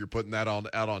likes if you're putting that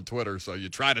out on Twitter. So you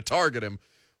try to target him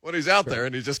when he's out there,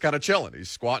 and he's just kind of chilling. He's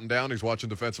squatting down. He's watching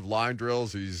defensive line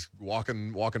drills. He's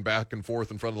walking back and forth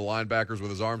in front of the linebackers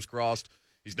with his arms crossed.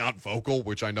 He's not vocal,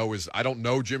 which I don't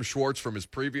know Jim Schwartz from his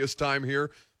previous time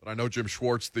here, but I know Jim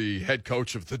Schwartz, the head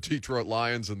coach of the Detroit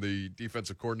Lions and the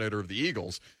defensive coordinator of the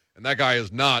Eagles, and that guy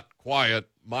is not quiet,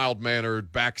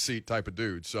 mild-mannered, backseat type of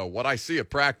dude. So what I see at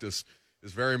practice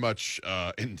is very much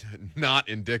not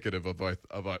indicative of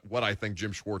what I think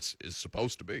Jim Schwartz is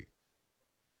supposed to be.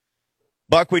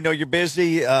 Buck, we know you're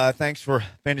busy. Thanks for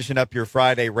finishing up your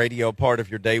Friday radio part of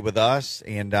your day with us.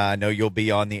 And I know you'll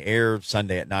be on the air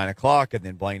Sunday at 9 o'clock, and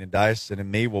then Blaine and Dyson and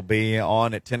me will be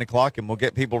on at 10 o'clock, and we'll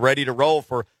get people ready to roll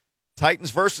for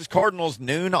Titans versus Cardinals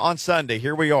noon on Sunday.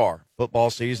 Here we are. Football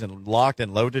season locked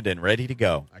and loaded and ready to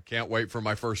go. I can't wait for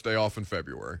my first day off in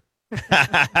February.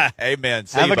 Amen.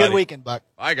 See Have you, a buddy. good weekend, Buck.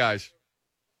 Bye, guys.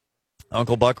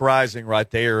 Uncle Buck Reising right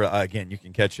there. Again, you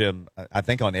can catch him, I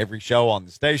think, on every show on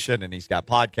the station, and he's got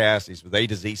podcasts. He's with A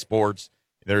to Z Sports.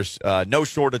 There's no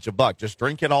shortage of Buck. Just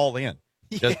drink it all in.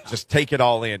 Just take it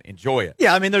all in. Enjoy it.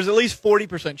 Yeah, I mean, there's at least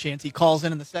 40% chance he calls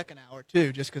in the second hour,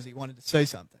 too, just because he wanted to say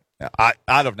something. I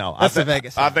don't know. That's the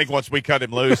Vegas I side. think once we cut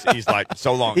him loose, he's like,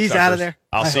 so long. He's suckers. out of there.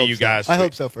 I'll I see hope you so. guys. I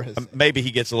hope so for his sake. Maybe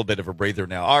he gets a little bit of a breather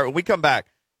now. All right, when we come back,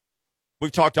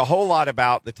 we've talked a whole lot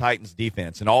about the Titans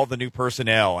defense and all the new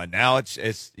personnel, and now it's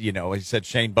he said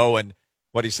Shane Bowen,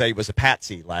 what did he say, was a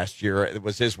patsy last year. It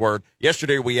was his word.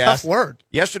 Yesterday we asked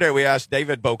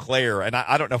David Beauclair, and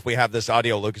I don't know if we have this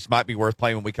audio, Lucas. Might be worth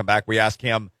playing when we come back. We asked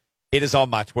him. It is on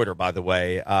my Twitter, by the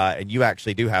way, and you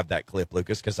actually do have that clip,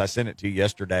 Lucas, because I sent it to you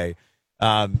yesterday.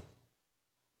 Him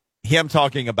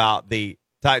talking about the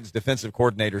Titans defensive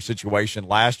coordinator situation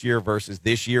last year versus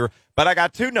this year. But I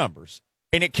got two numbers,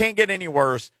 and it can't get any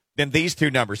worse than these two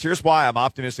numbers. Here's why I'm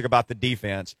optimistic about the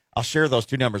defense. I'll share those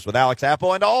two numbers with Alex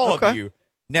Apple and all of you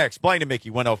next. Blaine and Mickey,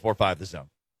 1045 The Zone.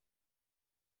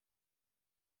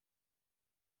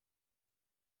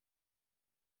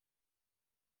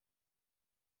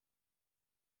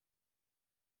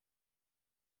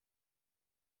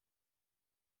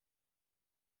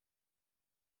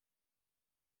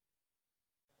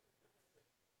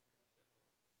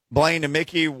 Blaine and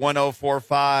Mickey,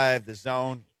 1045 The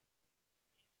Zone.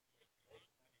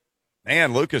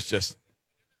 Man, Lucas just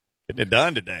getting it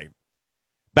done today.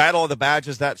 Battle of the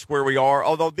Badges, that's where we are.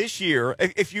 Although this year,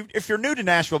 if you're new to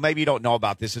Nashville, maybe you don't know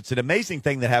about this. It's an amazing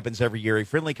thing that happens every year, a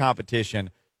friendly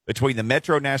competition between the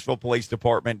Metro Nashville Police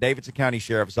Department, Davidson County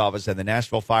Sheriff's Office, and the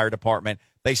Nashville Fire Department.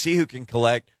 They see who can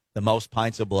collect the most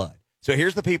pints of blood. So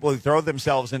here's the people who throw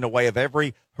themselves in the way of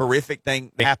every horrific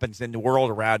thing that happens in the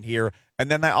world around here. And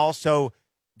then they also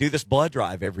do this blood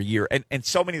drive every year. And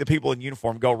so many of the people in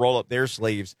uniform go roll up their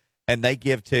sleeves, and they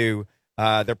give to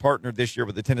they're partnered this year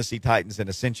with the Tennessee Titans and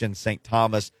Ascension St.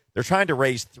 Thomas. They're trying to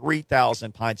raise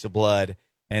 3,000 pints of blood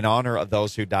in honor of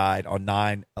those who died on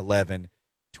 9/11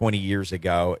 20 years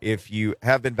ago. If you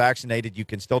have been vaccinated, you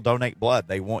can still donate blood.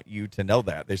 They want you to know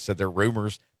that. They said there are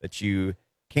rumors that you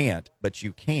can't, but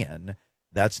you can.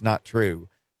 That's not true.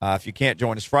 If you can't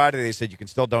join us Friday, they said you can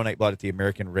still donate blood at the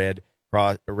American Red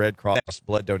Cross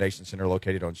Blood Donation Center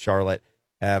located on Charlotte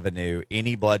Avenue.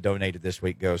 Any blood donated this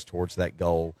week goes towards that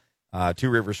goal. Two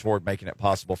Rivers Ford making it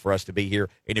possible for us to be here.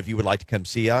 And if you would like to come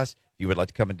see us, if you would like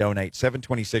to come and donate,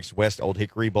 726 West Old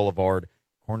Hickory Boulevard,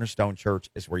 Cornerstone Church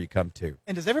is where you come to.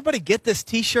 And does everybody get this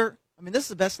T-shirt? I mean, this is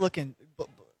the best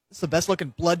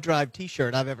looking blood drive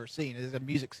T-shirt I've ever seen. It is a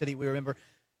Music City. We remember.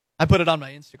 I put it on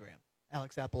my Instagram,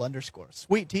 AlexApple_.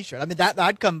 Sweet T-shirt. I mean,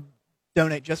 I'd come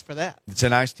donate just for that. It's a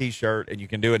nice T-shirt, and you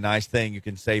can do a nice thing. You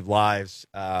can save lives,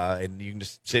 and you can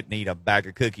just sit and eat a bag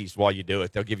of cookies while you do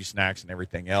it. They'll give you snacks and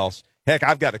everything else. Heck,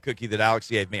 I've got a cookie that Alex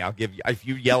gave me. I'll give you. If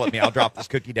you yell at me, I'll drop this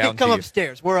cookie down. Come to you.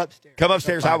 upstairs. We're upstairs. Come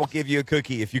upstairs. I will give you a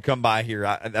cookie if you come by here.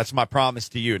 That's my promise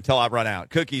to you until I run out.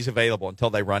 Cookies available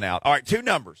until they run out. All right, two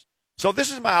numbers. So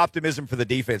this is my optimism for the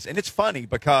defense, and it's funny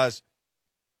because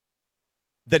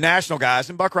the national guys,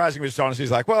 and Buck Reising was honest,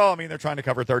 he's like, well, I mean, they're trying to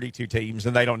cover 32 teams,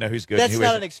 and they don't know who's good That's and who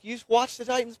not isn't. an excuse. Watch the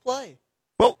Titans play.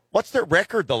 Well, what's their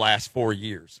record the last 4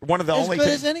 years? One of the As only good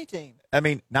teams. as any team. I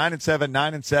mean, 9-7,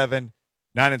 9-7,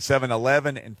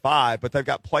 9-7, 11-5, but they've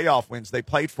got playoff wins. They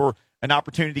played for an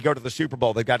opportunity to go to the Super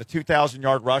Bowl. They've got a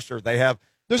 2,000-yard rusher. They have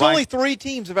There's only 3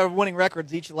 teams of ever winning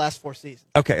records each of the last 4 seasons.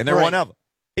 Okay, and they're 3. one of them.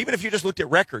 Even if you just looked at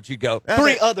records, you'd go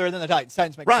 3 other than the Titans.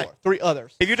 Titans make 4. 3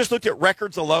 others. If you just looked at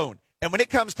records alone, and when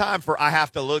it comes time for I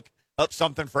have to look up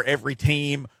something for every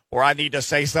team, or I need to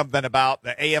say something about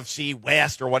the AFC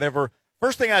West or whatever,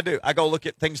 first thing I do, I go look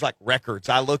at things like records.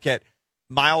 I look at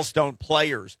milestone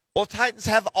players. Well, Titans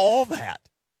have all that.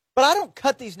 But I don't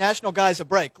cut these national guys a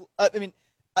break. I mean,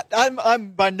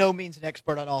 I'm by no means an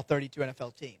expert on all 32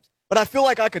 NFL teams, but I feel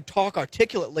like I could talk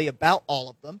articulately about all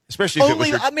of them. Especially if it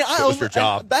was your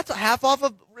job. That's a half off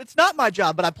of. It's not my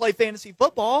job, but I play fantasy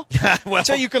football, Well-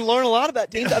 so you can learn a lot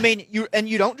about teams. I mean, you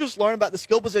don't just learn about the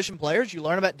skill position players. You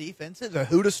learn about defenses, or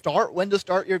who to start, when to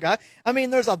start your guy. I mean,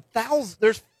 there's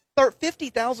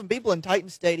 50,000 people in Titan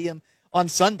Stadium on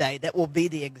Sunday that will be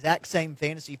the exact same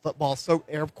fantasy football, so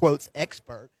air quotes,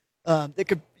 expert. That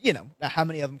could, how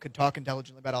many of them could talk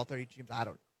intelligently about all 30 teams? I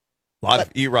don't know.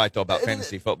 You're right, though, about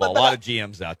fantasy football. A lot of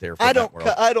GMs out there. I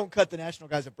don't cut the national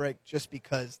guys a break just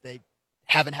because they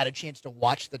haven't had a chance to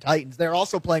watch the Titans. They're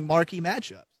also playing marquee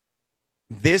matchups.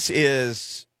 This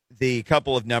is the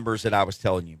couple of numbers that I was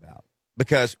telling you about.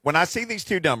 Because when I see these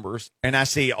two numbers and I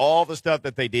see all the stuff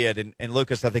that they did, and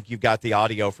Lucas, I think you've got the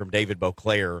audio from David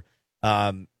Beauclair.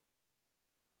 I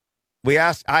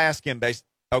asked him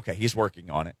okay, he's working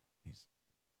on it.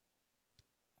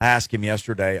 I asked him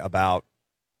yesterday about,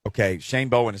 okay, Shane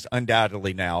Bowen is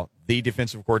undoubtedly now the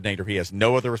defensive coordinator. He has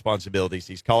no other responsibilities.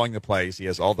 He's calling the plays. He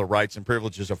has all the rights and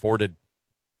privileges afforded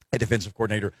a defensive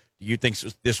coordinator. Do you think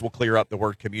this will clear up the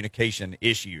word communication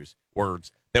issues,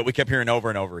 words that we kept hearing over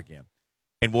and over again?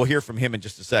 And we'll hear from him in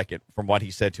just a second from what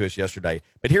he said to us yesterday.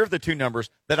 But here are the two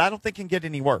numbers that I don't think can get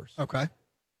any worse. Okay.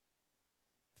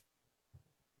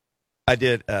 I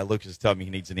did. Lucas is telling me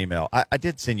he needs an email. I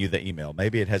did send you the email.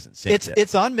 Maybe it hasn't sent yet.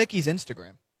 It's on Mickey's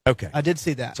Instagram. Okay. I did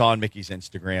see that. It's on Mickey's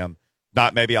Instagram.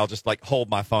 Maybe I'll just hold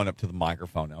my phone up to the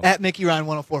microphone. At Mickey Ryan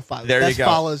 1045. There Best you go.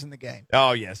 follows in the game.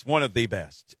 Oh, yes. One of the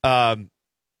best.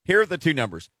 Here are the two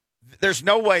numbers. There's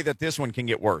no way that this one can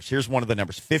get worse. Here's one of the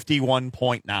numbers,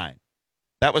 51.9.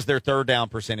 That was their third down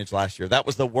percentage last year. That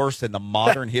was the worst in the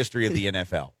modern history of the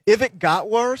NFL. If it got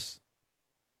worse,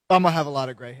 I'm going to have a lot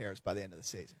of gray hairs by the end of the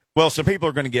season. Well, some people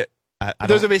are going to get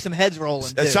There's going to be some heads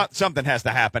rolling. Something has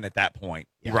to happen at that point.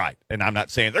 Yeah. Right. And I'm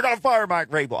not saying they're going to fire Mike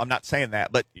Vrabel. I'm not saying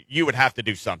that. But you would have to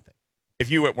do something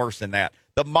if you went worse than that.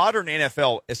 The modern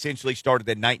NFL essentially started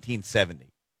in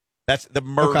 1970. That's the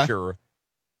merger. Okay.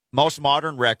 Most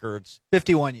modern records.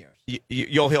 51 years.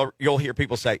 You'll hear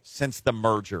people say, since the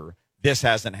merger, this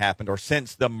hasn't happened. Or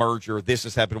since the merger, this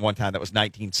has happened one time. That was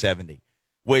 1970,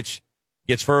 which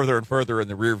gets further and further in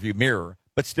the rearview mirror.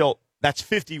 But still, that's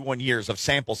 51 years of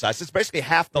sample size. It's basically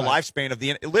half the lifespan of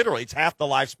literally, it's half the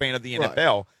lifespan of the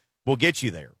NFL will get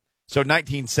you there. So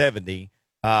 1970,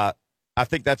 I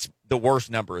think that's the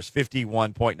worst number is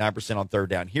 51.9% on third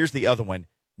down. Here's the other one,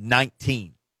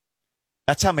 19.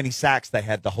 That's how many sacks they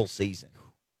had the whole season.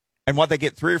 And what they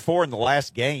get 3 or 4 in the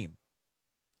last game.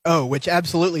 Oh, which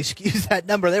absolutely skews that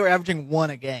number. They were averaging 1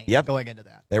 a game going into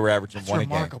that. They were averaging 1 a game.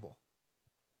 That's remarkable.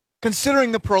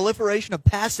 Considering the proliferation of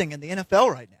passing in the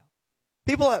NFL right now.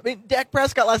 Dak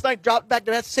Prescott last night dropped back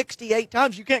to that 68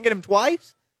 times. You can't get him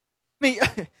twice? I mean,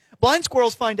 blind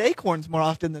squirrels find acorns more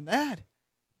often than that.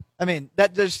 I mean,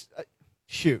 that just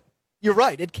shoot. You're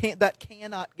right. That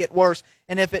cannot get worse.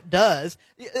 And if it does,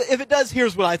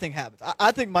 here's what I think happens.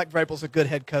 I think Mike Vrabel's a good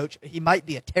head coach. He might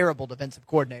be a terrible defensive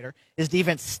coordinator. His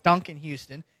defense stunk in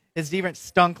Houston. His defense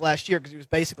stunk last year because he was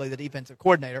basically the defensive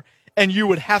coordinator. And you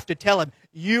would have to tell him,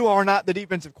 you are not the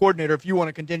defensive coordinator if you want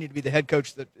to continue to be the head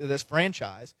coach of this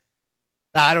franchise.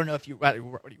 I don't know if you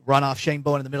run off Shane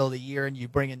Bowen in the middle of the year and you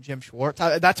bring in Jim Schwartz.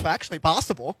 That's actually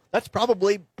possible. That's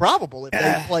probably probable if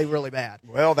they play really bad.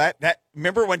 Well,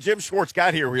 remember when Jim Schwartz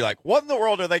got here, we were like, what in the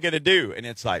world are they going to do? And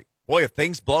it's like, boy, if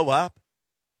things blow up,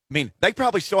 I mean, they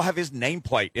probably still have his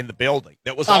nameplate in the building.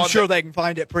 I'm sure they can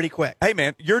find it pretty quick. Hey,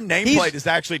 man, your nameplate is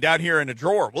actually down here in a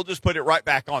drawer. We'll just put it right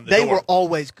back on the door. They were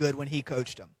always good when he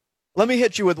coached them. Let me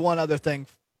hit you with one other thing,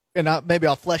 and maybe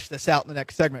I'll flesh this out in the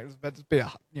next segment. It's be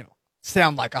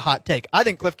sound like a hot take. I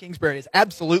think Cliff Kingsbury is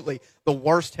absolutely the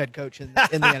worst head coach in the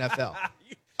NFL.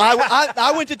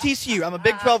 I went to TCU. I'm a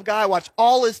Big 12 guy. I watched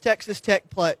all his Texas Tech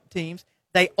teams.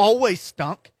 They always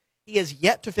stunk. He has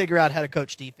yet to figure out how to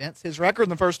coach defense. His record in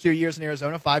the first 2 years in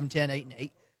Arizona, 5-10,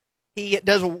 8-8. He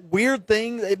does a weird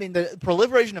thing. I mean, the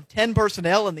proliferation of 10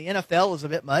 personnel in the NFL is a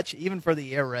bit much, even for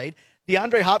the air raid.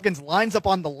 DeAndre Hopkins lines up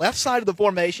on the left side of the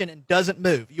formation and doesn't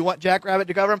move. You want Jackrabbit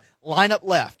to cover him? Line up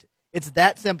left. It's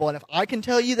that simple. And if I can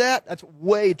tell you that, that's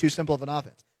way too simple of an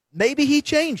offense. Maybe he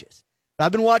changes. But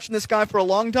I've been watching this guy for a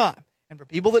long time. And for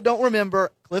people that don't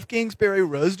remember, Cliff Kingsbury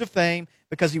rose to fame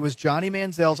because he was Johnny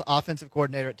Manziel's offensive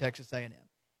coordinator at Texas A&M.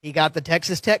 He got the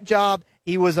Texas Tech job.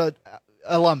 He was an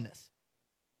alumnus.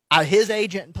 His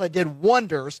agent did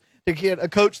wonders to get a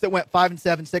coach that went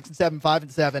 5-7, 6-7,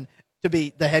 5-7 to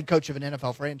be the head coach of an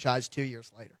NFL franchise 2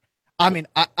 years later. I mean,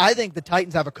 I think the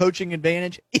Titans have a coaching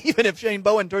advantage, even if Shane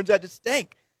Bowen turns out to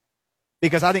stink,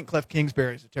 because I think Cliff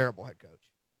Kingsbury is a terrible head coach.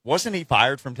 wasn't he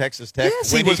fired from Texas Tech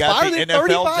Yes, when he was got fired the at NFL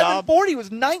 35 job? and 40. He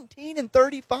was 19 and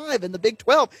 35 in the Big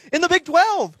 12. In the Big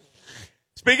 12.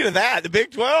 Speaking of that, the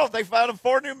Big 12, they found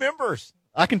 4 new members.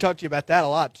 I can talk to you about that a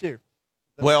lot, too.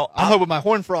 Well, I'm hoping my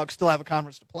Horned Frogs still have a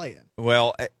conference to play in.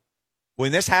 Well,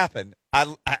 when this happened,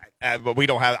 but we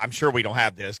don't have. I'm sure we don't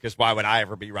have this because why would I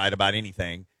ever be right about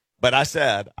anything? But I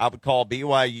said I would call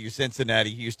BYU,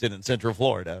 Cincinnati, Houston, and Central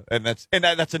Florida, and that's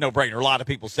a no-brainer. A lot of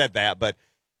people said that, but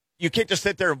you can't just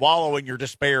sit there and wallow in your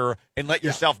despair and let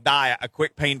yourself die a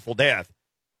quick, painful death.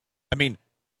 I mean,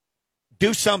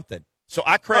 do something. So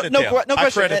I credit them. No I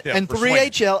question. credit them And for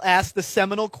swinging. 3HL asked the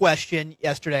seminal question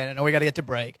yesterday, and I know we got to get to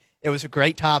break. It was a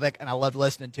great topic, and I loved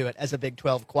listening to it as a Big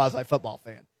 12 quasi-football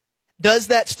fan. Does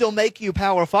that still make you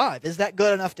Power 5? Is that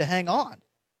good enough to hang on?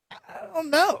 I don't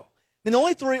know. And the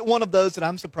only one of those that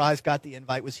I'm surprised got the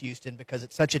invite was Houston because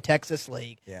it's such a Texas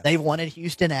league. Yeah. They wanted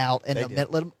Houston out, and They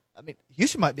did.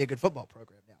 Houston might be a good football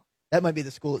program now. That might be the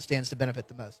school that stands to benefit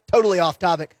the most. Totally off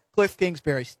topic. Cliff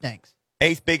Kingsbury stinks.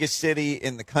 8th biggest city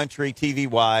in the country,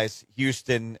 TV-wise,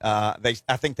 Houston. I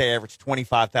think they averaged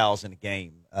 25,000 a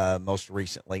game most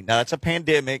recently. Now, that's a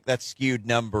pandemic. That's skewed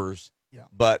numbers. Yeah.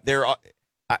 But there are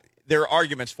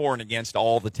arguments for and against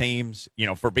all the teams. You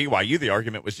know, for BYU, the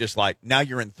argument was just like, now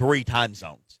you're in 3 time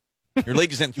zones. Your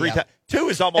league is in 3 time. 2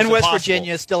 is almost And West impossible.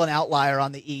 Virginia is still an outlier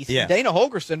on the East. Yeah. Dana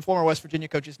Holgerson, former West Virginia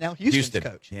coach, is now Houston's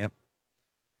coach. Yeah.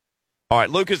 All right,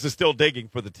 Lucas is still digging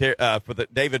for the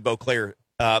David Beauclair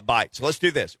bite. So let's do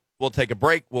this. We'll take a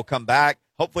break. We'll come back.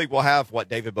 Hopefully we'll have what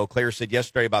David Beauclair said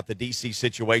yesterday about the D.C.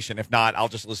 situation. If not, I'll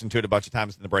just listen to it a bunch of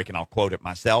times in the break, and I'll quote it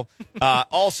myself.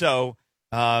 Also,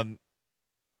 in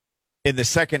the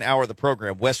second hour of the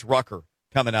program, Wes Rucker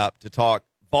coming up to talk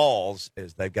Vols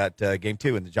as they've got Game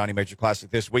 2 in the Johnny Major Classic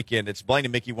this weekend. It's Blaine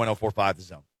and Mickey 104.5 The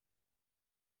Zone.